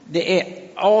Det är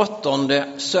 18:e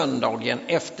söndagen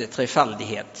efter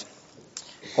trefaldighet.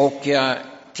 Och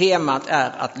temat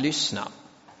är att lyssna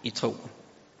i tro.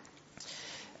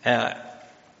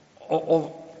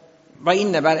 Och vad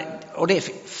innebär det? Och det är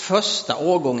första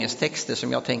årgångens texter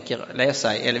som jag tänker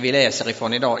läsa, eller vi läser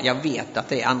ifrån idag. Jag vet att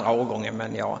det är andra årgången,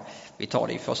 men vi tar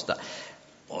det i första.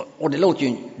 Och det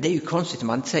är ju konstigt om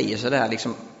man säger sådär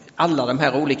liksom alla de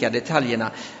här olika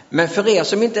detaljerna. Men för er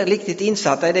som inte är riktigt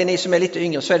insatta i det, ni som är lite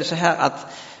yngre, så är det så här att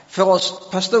för oss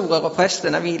pastorer och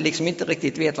präster, när vi liksom inte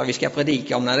riktigt vet vad vi ska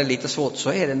predika om, när det är lite svårt,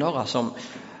 så är det några som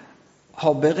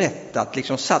har berättat,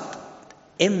 liksom satt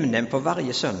ämnen på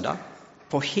varje söndag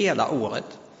på hela året.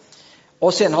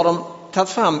 Och sen har de tagit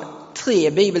fram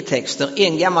 3 bibeltexter,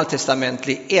 en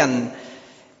gammaltestamentlig, en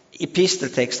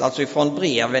episteltext, alltså från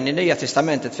breven i Nya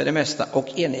testamentet för det mesta,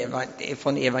 och en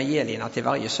från evangelierna till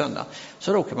varje söndag.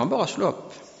 Så då kan man bara slå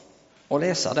upp och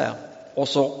läsa där, och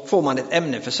så får man ett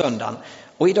ämne för söndagen.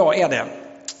 Och idag är det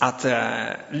att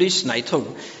lyssna i tro.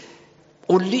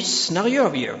 Och lyssnar gör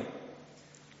vi ju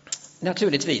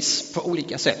naturligtvis på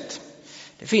olika sätt.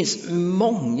 Det finns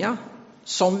många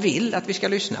som vill att vi ska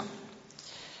lyssna.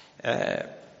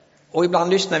 Och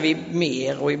ibland lyssnar vi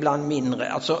mer och ibland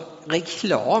mindre. Alltså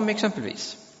reklam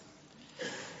exempelvis.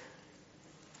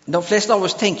 De flesta av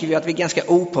oss tänker ju att vi är ganska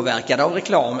opåverkade av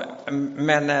reklam.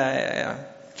 Men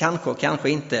kanske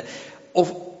inte.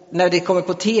 Och när det kommer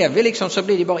på tv liksom, så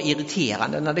blir det bara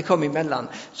irriterande när det kommer emellan.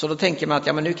 Så då tänker man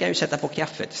att men nu kan jag ju sätta på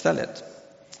kaffet istället.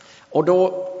 Och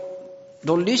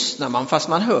då lyssnar man fast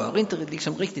man hör inte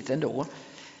liksom riktigt ändå.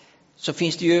 Så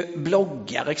finns det ju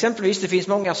bloggar exempelvis. Det finns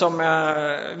många som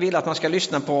vill att man ska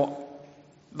lyssna på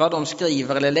vad de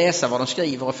skriver eller läsa vad de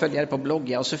skriver och följa det på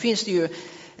bloggar. Och så finns det ju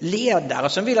ledare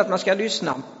som vill att man ska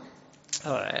lyssna.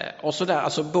 Och sådär,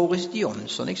 alltså Boris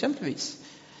Johnson exempelvis.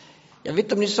 Jag vet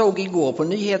inte om ni såg igår på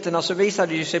nyheterna, så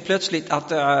visade det sig plötsligt att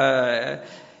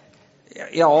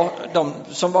de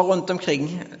som var runt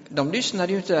omkring, de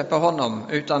lyssnade ju inte på honom,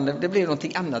 utan det blev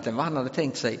någonting annat än vad han hade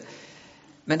tänkt sig.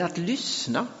 Men att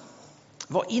lyssna,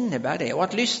 vad innebär det? Och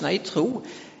att lyssna i tro.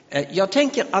 Jag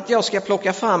tänker att jag ska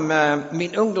plocka fram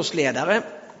min ungdomsledare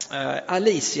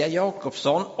Alicia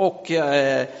Jakobsson och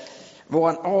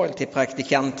vår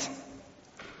ALT-praktikant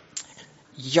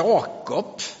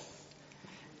Jakob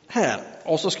här.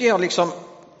 Och så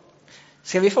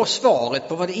ska vi få svaret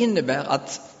på vad det innebär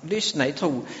att lyssna i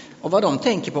tro och vad de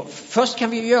tänker på. Först kan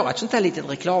vi ju göra ett sånt här litet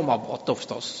reklamavbrott då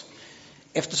förstås.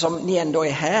 Eftersom ni ändå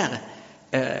är här.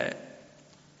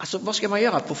 Alltså vad ska man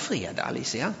göra på fredag,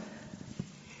 Alicia?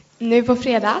 Nu på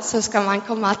fredag så ska man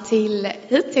komma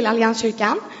hit till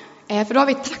Allianskyrkan. För då har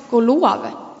vi tacolov.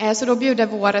 Så då bjuder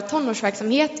vår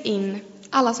tonårsverksamhet in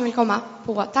alla som vill komma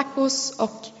på tacos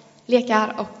och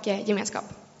lekar och gemenskap.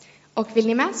 Och vill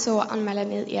ni med så anmäler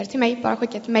ni er till mig. Bara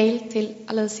skicka ett mejl till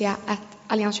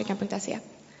alicia@allianskyrkan.se.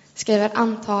 Skriver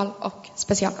antal och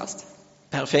specialkost.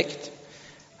 Perfekt.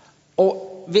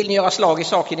 Och vill ni göra slag i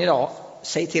saken idag,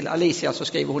 säg till Alicia så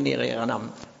skriver hon ner era namn.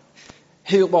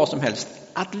 Hur bra som helst.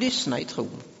 Att lyssna i tro.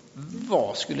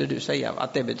 Vad skulle du säga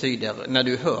att det betyder när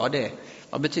du hör det?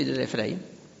 Vad betyder det för dig?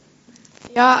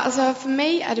 Ja, alltså för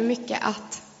mig är det mycket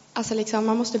att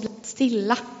man måste bli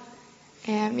stilla.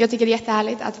 Jag tycker det är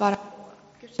jättehärligt att vara på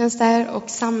gudstjänster och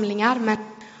samlingar. Men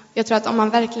jag tror att om man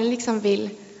verkligen vill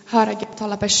höra Gud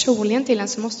tala personligen till en,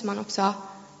 så måste man också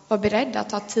vara beredd att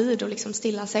ta tid och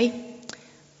stilla sig.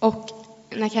 Och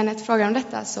när Kenneth frågar om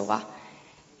detta så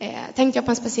tänkte jag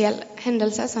på en speciell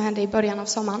händelse som hände i början av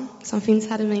sommaren. Som finns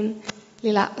här i min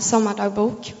lilla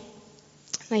sommardagbok.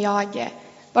 När jag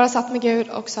bara satt med Gud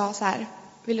och sa så här: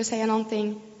 vill du säga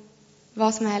någonting?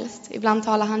 Vad som helst. Ibland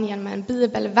talar han genom en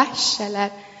bibelvers eller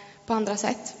på andra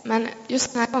sätt. Men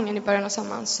just den här gången i början av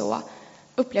sommaren så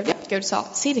upplevde jag att Gud sa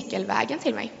cirkelvägen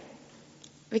till mig.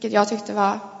 Vilket jag tyckte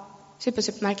var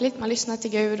supermärkligt. Man lyssnar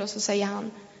till Gud och så säger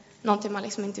han någonting man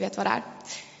inte vet vad det är.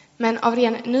 Men av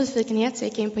ren nyfikenhet så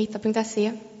gick jag in på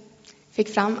hitta.se.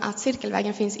 Fick fram att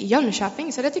cirkelvägen finns i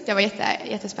Jönköping. Så det tyckte jag var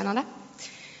jättespännande.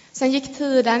 Sen gick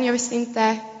tiden. Jag visste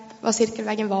inte vad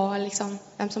cirkelvägen var.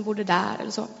 Vem som bodde där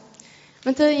eller så.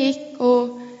 Men tiden gick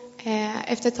och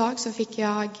efter ett tag så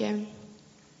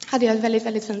hade jag ett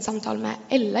väldigt fint samtal med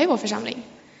Ella i vår församling.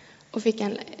 Och fick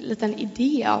en liten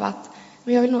idé av att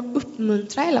jag vill nog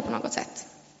uppmuntra Ella på något sätt.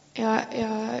 Jag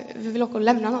vill också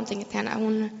lämna någonting till henne.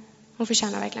 Hon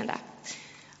förtjänar verkligen det.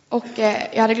 Och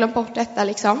jag hade glömt bort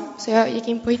detta Så jag gick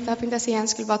in på hitta.se och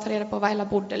skulle bara ta reda på var Ella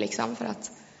bodde för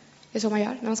att det är så man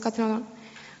gör när man ska till någon.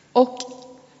 Och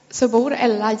så bor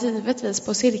Ella givetvis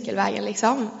på cirkelvägen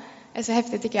Det är så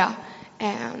häftigt tycker jag.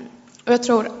 Och jag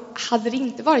tror, hade det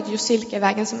inte varit just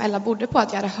cirkelvägen som Ella bodde på,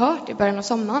 att jag hade hört i början av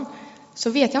sommaren, så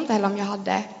vet jag inte heller om jag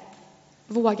hade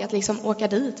vågat liksom åka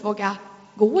dit, våga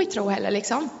gå i tro heller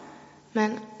liksom.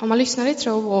 Men om man lyssnar i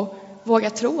tro och vågar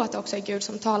tro att det också är Gud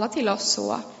som talar till oss,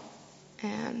 så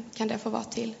kan det få vara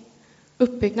till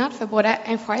uppbyggnad för både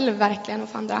en själv verkligen och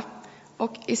för andra.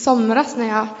 Och i somras när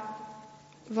jag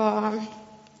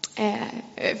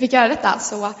fick göra detta,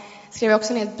 så skrev jag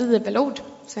också ner ett bibelord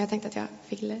som jag tänkte att jag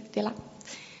fick dela.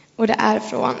 Och det är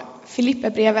från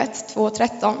Filipperbrevet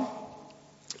 2:13.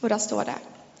 Och där står det: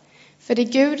 för det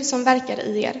är Gud som verkar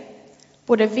i er,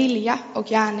 både vilja och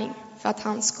gärning, för att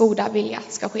hans goda vilja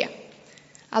ska ske.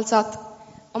 Alltså att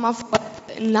om man får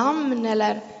ett namn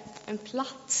eller en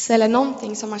plats eller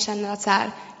någonting som man känner att så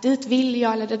här, dit vill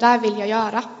jag, eller det där vill jag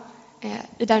göra.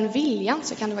 I den viljan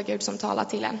så kan det vara Gud som talar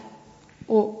till en.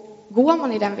 Och går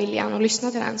man i den viljan och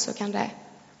lyssnar till den, så kan det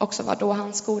också vara då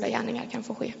hans goda gärningar kan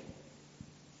få ske.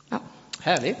 Ja.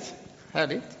 Härligt,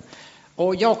 härligt.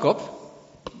 Och Jakob,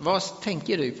 vad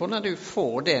tänker du på när du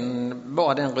får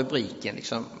bara den rubriken,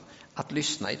 liksom, att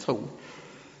lyssna i tro?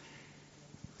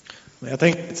 Jag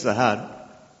tänkte så här.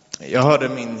 Jag hörde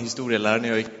min historielärare när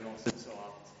jag gick i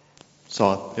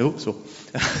gymnasiet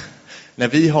när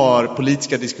vi har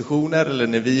politiska diskussioner eller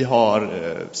när vi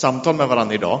har samtal med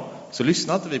varandra idag, så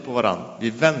lyssnar inte vi på varandra. Vi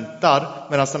väntar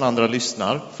medan den andra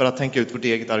lyssnar för att tänka ut vårt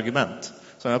eget argument.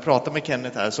 Så när jag pratar med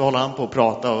Kenneth här, så håller han på att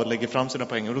prata och lägger fram sina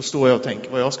poäng, och då står jag och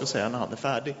tänker vad jag ska säga när han är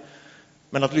färdig.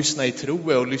 Men att lyssna i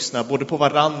tro är att lyssna både på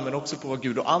varann men också på vad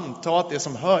Gud, och anta att det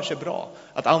som hörs är bra.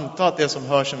 Att anta att det som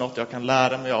hörs är något jag kan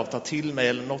lära mig av, ta till mig,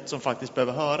 eller något som faktiskt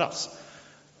behöver höras.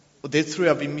 Och det tror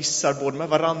jag vi missar både med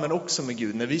varann men också med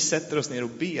Gud. När vi sätter oss ner och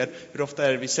ber, hur ofta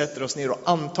är det vi sätter oss ner och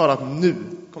antar att nu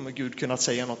kommer Gud kunna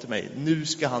säga något till mig. Nu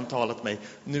ska han tala till mig.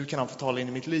 Nu kan han få tala in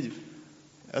i mitt liv.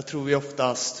 Jag tror vi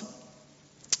oftast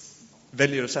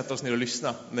väljer att sätta oss ner och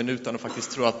lyssna, men utan att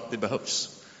faktiskt tro att det behövs.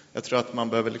 Jag tror att man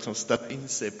behöver liksom ställa in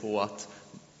sig på att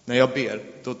när jag ber,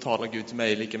 då talar Gud till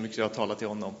mig lika mycket som jag talar till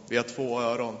honom. Vi har 2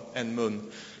 öron, en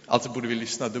mun. Alltså borde vi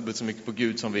lyssna dubbelt så mycket på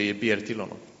Gud som vi ber till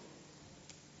honom.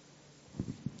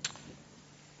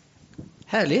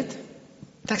 Härligt.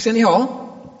 Tack ska ni ha.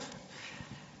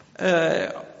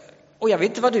 Och jag vet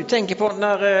inte vad du tänker på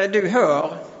när du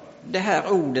hör det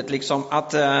här ordet, liksom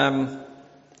att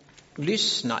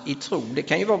lyssna i tro. Det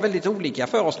kan ju vara väldigt olika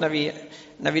för oss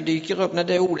när vi dyker upp, när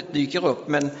det ordet dyker upp.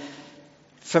 Men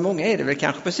för många är det väl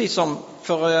kanske precis som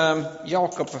för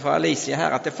Jakob och för Alicia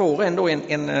här, att det får ändå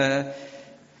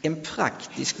en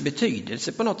praktisk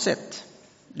betydelse på något sätt.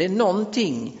 Det är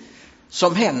någonting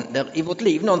som händer i vårt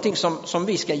liv, någonting som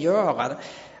vi ska göra.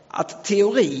 Att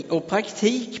teori och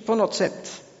praktik på något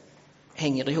sätt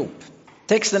hänger ihop.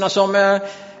 Texterna som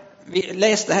vi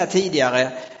läste här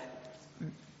tidigare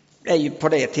är ju på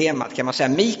det temat, kan man säga.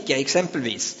 Mika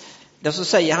exempelvis, där så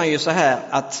säger han ju så här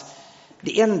att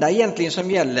det enda egentligen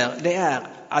som gäller, det är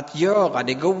att göra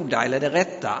det goda eller det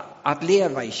rätta, att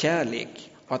leva i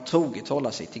kärlek och att troget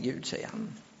hålla sig till Gud, säger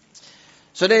han.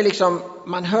 Så det är liksom,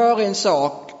 man hör en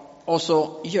sak och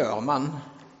så gör man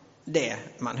det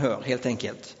man hör helt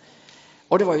enkelt.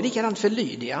 Och det var ju likadant för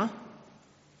Lydia,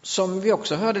 som vi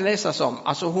också hörde läsas om.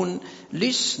 Alltså hon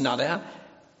lyssnade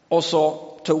och så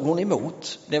tog hon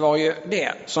emot. Det var ju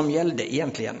det som gällde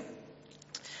egentligen.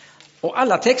 Och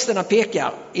alla texterna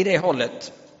pekar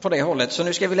på det hållet. Så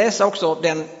nu ska vi läsa också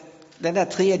den där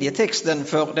tredje texten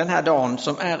för den här dagen,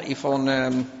 som är ifrån,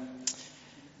 den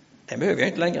behöver jag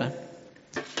inte längre,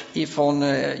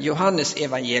 ifrån Johannes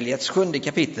evangeliets 7:e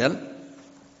kapitel.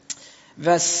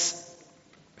 Vers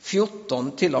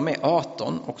 14 till och med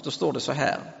 18, och då står det så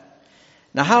här.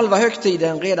 När halva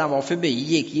högtiden redan var förbi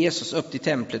gick Jesus upp till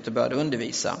templet och började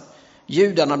undervisa.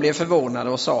 Judarna blev förvånade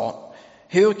och sa: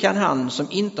 hur kan han som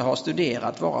inte har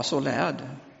studerat vara så lärd?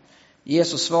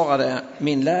 Jesus svarade: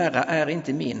 min lära är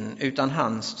inte min, utan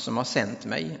hans som har sänt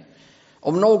mig.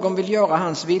 Om någon vill göra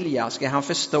hans vilja ska han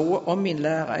förstå om min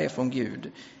lära är från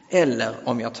Gud eller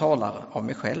om jag talar av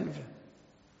mig själv.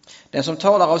 Den som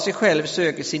talar av sig själv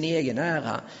söker sin egen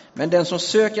ära, men den som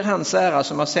söker hans ära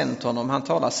som har sänt honom, han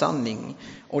talar sanning,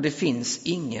 och det finns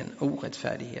ingen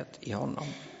orättfärdighet i honom.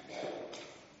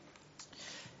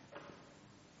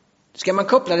 Ska man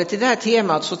koppla det till det här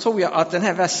temat, så tror jag att den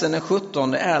här versen, den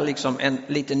 17, är liksom en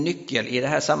liten nyckel i det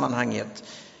här sammanhanget.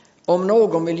 Om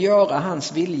någon vill göra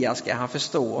hans vilja ska han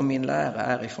förstå om min lära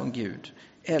är ifrån Gud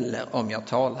eller om jag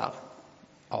talar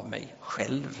av mig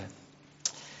själv.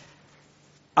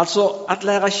 Alltså att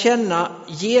lära känna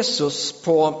Jesus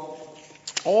på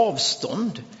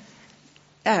avstånd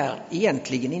är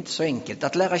egentligen inte så enkelt.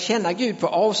 Att lära känna Gud på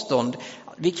avstånd,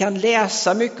 vi kan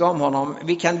läsa mycket om honom,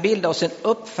 vi kan bilda oss en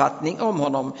uppfattning om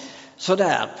honom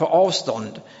sådär på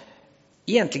avstånd.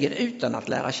 egentligen utan att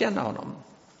lära känna honom.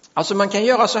 Alltså man kan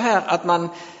göra så här att man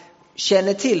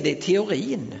känner till det i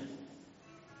teorin.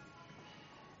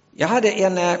 Jag hade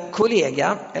en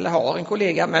kollega, eller har en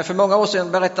kollega, men för många år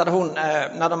sedan berättade hon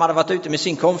när de hade varit ute med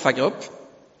sin konfagrupp,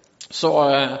 så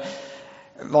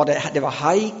var det var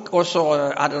hajk och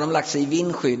så hade de lagt sig i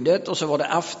vindskyddet och så var det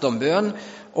aftonbön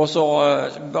och så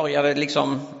började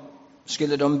liksom,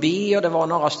 skulle de be och det var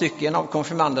några stycken av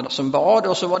konfirmanderna som bad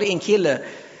och så var det en kille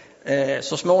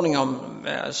så småningom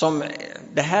som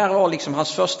det här var liksom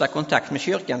hans första kontakt med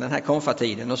kyrkan den här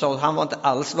konfatiden och så han var inte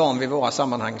alls van vid våra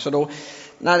sammanhang, så då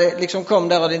när det liksom kom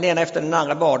där och den ena efter den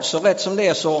andra bad, så rätt som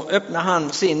det så öppnar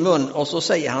han sin mun och så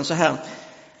säger han så här: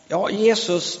 ja,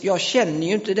 Jesus, jag känner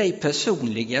ju inte dig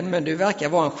personligen, men du verkar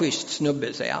vara en schysst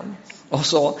snubbe, säger han. Och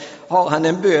så har han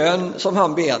en bön som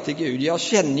han ber till Gud: jag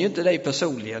känner ju inte dig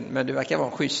personligen, men du verkar vara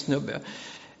en schysst snubbe.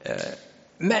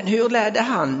 Men hur lärde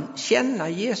han känna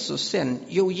Jesus sen?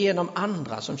 Jo, genom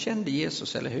andra som kände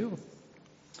Jesus, eller hur?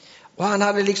 Och han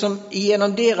hade liksom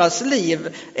genom deras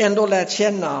liv ändå lärt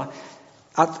känna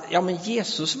att ja, men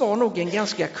Jesus var nog en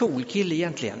ganska cool kille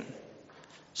egentligen,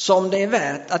 som det är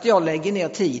värt att jag lägger ner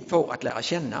tid på att lära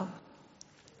känna.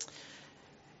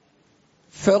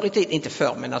 Förr i tiden, inte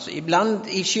förr, men alltså ibland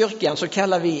i kyrkan så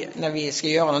kallar vi, när vi ska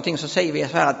göra någonting så säger vi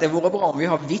så här att det vore bra om vi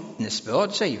har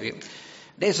vittnesbörd, säger vi.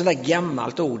 Det är sådär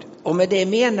gammalt ord. Och med det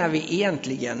menar vi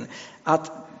egentligen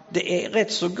att det är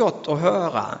rätt så gott att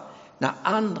höra när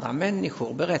andra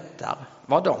människor berättar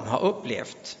vad de har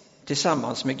upplevt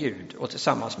tillsammans med Gud och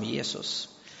tillsammans med Jesus.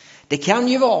 Det kan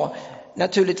ju vara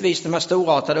naturligtvis de här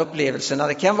storartade upplevelserna.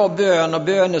 Det kan vara bön och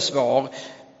bönesvar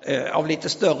av lite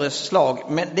större slag.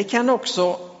 Men det kan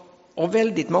också, och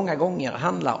väldigt många gånger,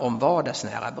 handla om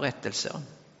vardagsnära berättelser.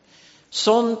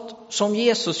 Sånt som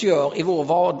Jesus gör i vår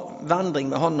vandring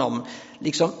med honom,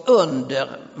 liksom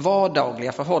under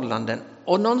vardagliga förhållanden.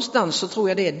 Och någonstans så tror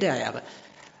jag det är där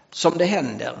som det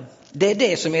händer. Det är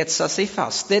det som etsar sig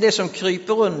fast. Det är det som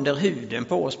kryper under huden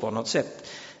på oss på något sätt.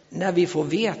 När vi får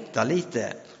veta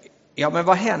lite, ja men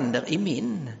vad händer i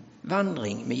min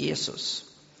vandring med Jesus?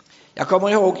 Jag kommer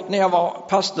ihåg när jag var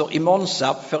pastor i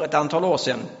Månsarp för ett antal år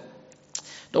sedan.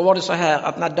 Då var det så här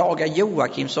att när Daga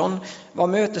Joakimsson var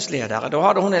mötesledare, då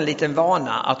hade hon en liten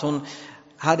vana att hon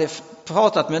hade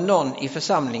pratat med någon i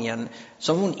församlingen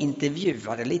som hon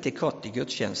intervjuade lite kort i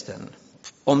gudstjänsten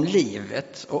om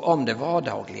livet och om det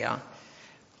vardagliga.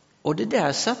 Och det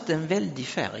där satte en väldig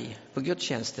färg på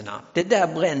gudstjänsterna. Det där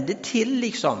brände till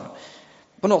liksom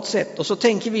på något sätt. Och så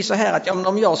tänker vi så här att ja, men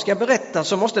om jag ska berätta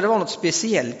så måste det vara något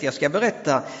speciellt jag ska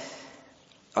berätta.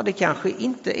 Ja, det kanske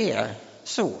inte är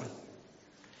så.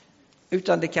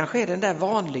 Utan det kanske är den där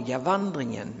vanliga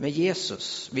vandringen med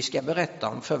Jesus vi ska berätta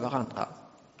om för varandra.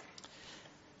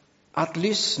 Att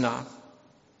lyssna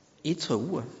i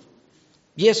tro.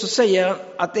 Jesus säger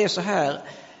att det är så här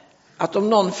att om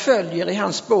någon följer i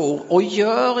hans spår och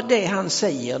gör det han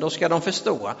säger, då ska de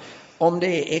förstå om det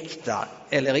är äkta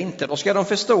eller inte. Då ska de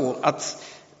förstå att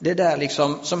det där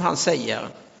liksom som han säger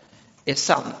är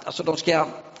sant. Alltså de ska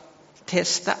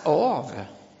testa av.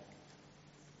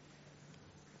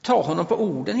 Ta honom på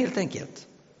orden helt enkelt.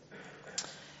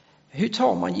 Hur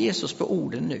tar man Jesus på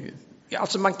orden nu? Ja,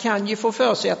 alltså man kan ju få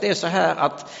för sig att det är så här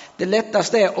att det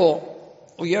lättaste är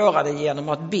att göra det genom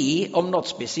att be om något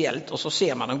speciellt och så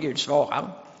ser man om Gud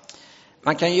svarar.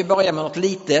 Man kan ju börja med något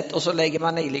litet och så lägger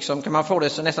man i liksom, kan man få det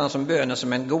så nästan som bönen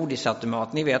som en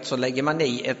godisautomat, ni vet, så lägger man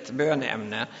i ett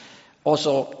böneämne och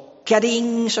så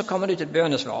kading så kommer det ut ett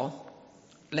bönesvar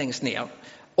längst ner.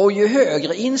 Och ju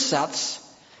högre insats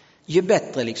ju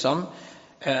bättre liksom.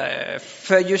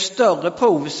 För ju större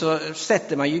prov så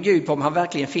sätter man ju Gud på om han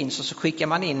verkligen finns och så skickar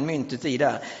man in myntet i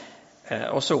där.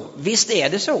 Och så. Visst är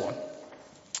det så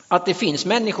att det finns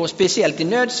människor, speciellt i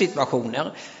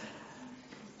nödsituationer,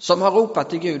 som har ropat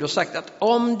till Gud och sagt att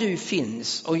om du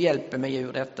finns och hjälper mig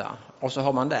ur detta, och så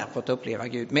har man där fått uppleva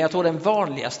Gud. Men jag tror det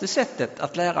vanligaste sättet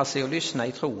att lära sig att lyssna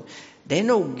i tro, det är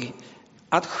nog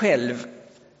att själv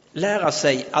lära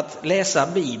sig att läsa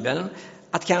Bibeln,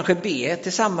 att kanske be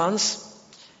tillsammans.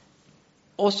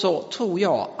 Och så tror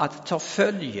jag att ta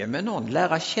följe med någon,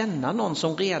 lära känna någon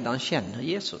som redan känner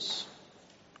Jesus.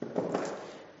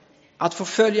 Att få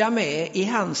följa med i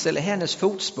hans eller hennes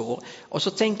fotspår och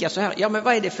så tänka så här, ja men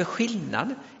vad är det för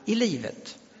skillnad i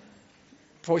livet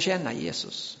för att känna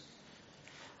Jesus?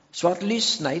 Så att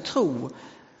lyssna i tro,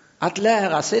 att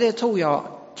lära sig det tror jag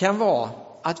kan vara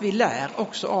att vi lär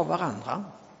också av varandra.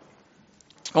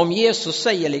 Om Jesus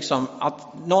säger liksom att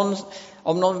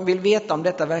om någon vill veta om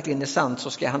detta verkligen är sant så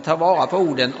ska han ta vara på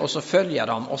orden och så följa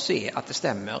dem och se att det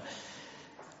stämmer.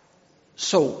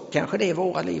 Så kanske det är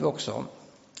våra liv också.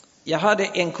 Jag hade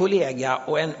en kollega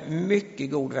och en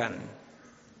mycket god vän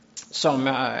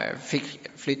som fick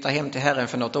flytta hem till Herren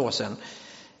för något år sedan.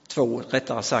 2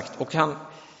 rättare sagt. Och han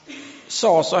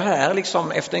sa så här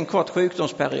liksom efter en kort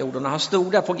sjukdomsperiod, när han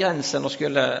stod där på gränsen och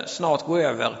skulle snart gå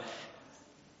över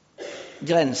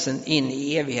gränsen in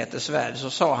i evighetens värld, så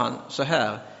sa han så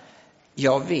här: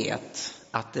 jag vet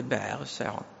att det bär, sa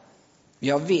han.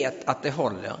 Jag vet att det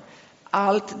håller.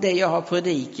 Allt det jag har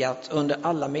predikat under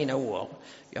alla mina år,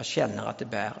 jag känner att det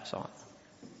bär, sa han.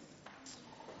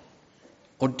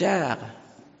 Och där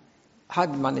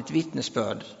hade man ett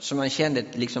vittnesbörd som man kände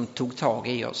liksom tog tag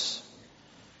i oss.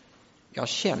 Jag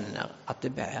känner att det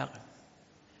bär.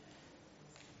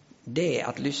 Det är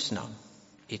att lyssna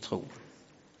i tro.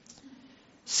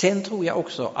 Sen tror jag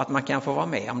också att man kan få vara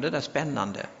med om det där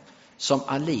spännande som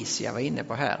Alicia var inne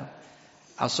på här.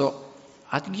 Alltså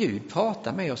att Gud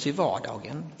pratar med oss i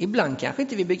vardagen. Ibland kanske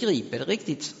inte vi begriper det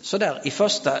riktigt sådär i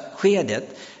första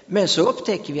skedet, men så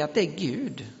upptäcker vi att det är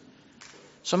Gud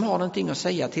som har någonting att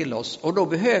säga till oss. Och då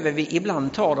behöver vi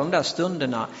ibland ta de där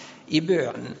stunderna i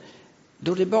bön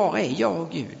då det bara är jag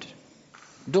och Gud.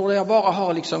 Då jag bara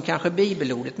har liksom kanske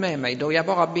bibelordet med mig, då jag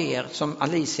bara ber som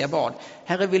Alicia bad: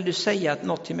 Herre, vill du säga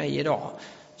något till mig idag?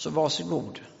 Så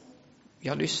varsågod,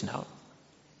 jag lyssnar.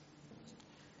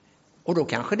 Och då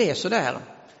kanske det är så där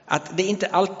att det inte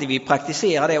alltid vi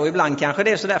praktiserar det, och ibland kanske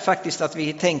det är så där faktiskt att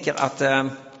vi tänker att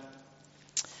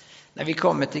när vi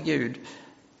kommer till Gud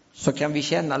så kan vi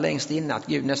känna längst inne att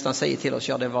Gud nästan säger till oss: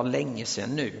 ja, det var länge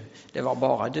sedan nu, det var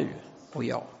bara du och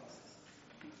jag.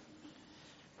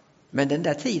 Men den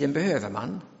där tiden behöver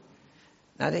man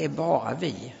när det är bara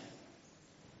vi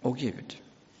och Gud.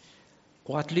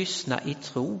 Och att lyssna i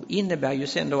tro innebär ju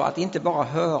sen då att inte bara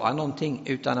höra någonting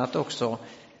utan att också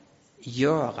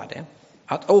göra det.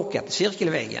 Att åka till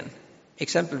cirkelvägen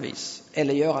exempelvis,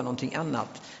 eller göra någonting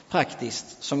annat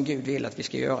praktiskt som Gud vill att vi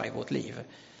ska göra i vårt liv.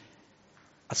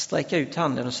 Att sträcka ut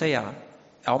handen och säga: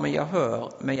 ja, men jag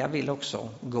hör, men jag vill också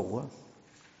gå.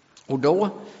 Och då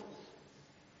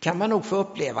kan man nog få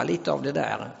uppleva lite av det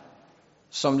där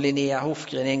som Linnea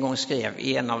Hofgren en gång skrev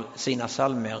i en av sina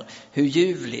psalmer: hur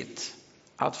ljuvligt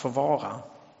att få vara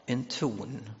en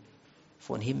ton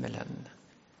från himmelen.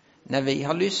 När vi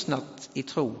har lyssnat i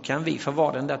tro kan vi få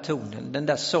vara den där tonen, den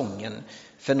där sången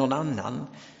för någon annan,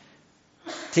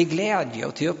 till glädje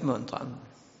och till uppmuntran,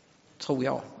 tror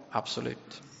jag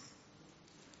absolut.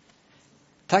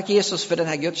 Tack Jesus för den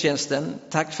här gudstjänsten.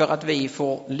 Tack för att vi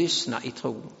får lyssna i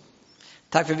tro.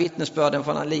 Tack för vittnesbörden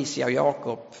från Alicia och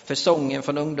Jakob, för sången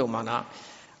från ungdomarna.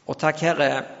 Och tack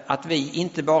Herre att vi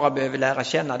inte bara behöver lära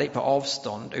känna dig på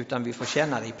avstånd, utan vi får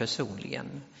känna dig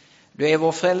personligen. Du är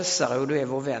vår frälsare och du är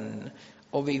vår vän,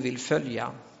 och vi vill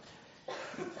följa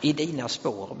i dina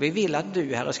spår. Vi vill att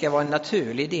du, Herre, ska vara en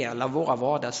naturlig del av våra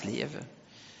vardagsliv.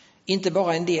 Inte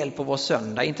bara en del på vår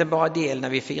söndag, inte bara en del när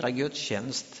vi firar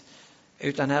gudstjänst,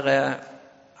 utan Herre,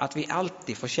 att vi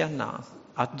alltid får känna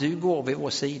att du går vid vår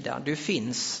sida. Du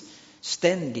finns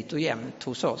ständigt och jämt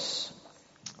hos oss.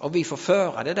 Och vi får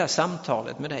föra det där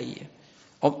samtalet med dig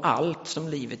om allt som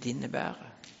livet innebär.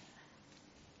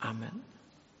 Amen.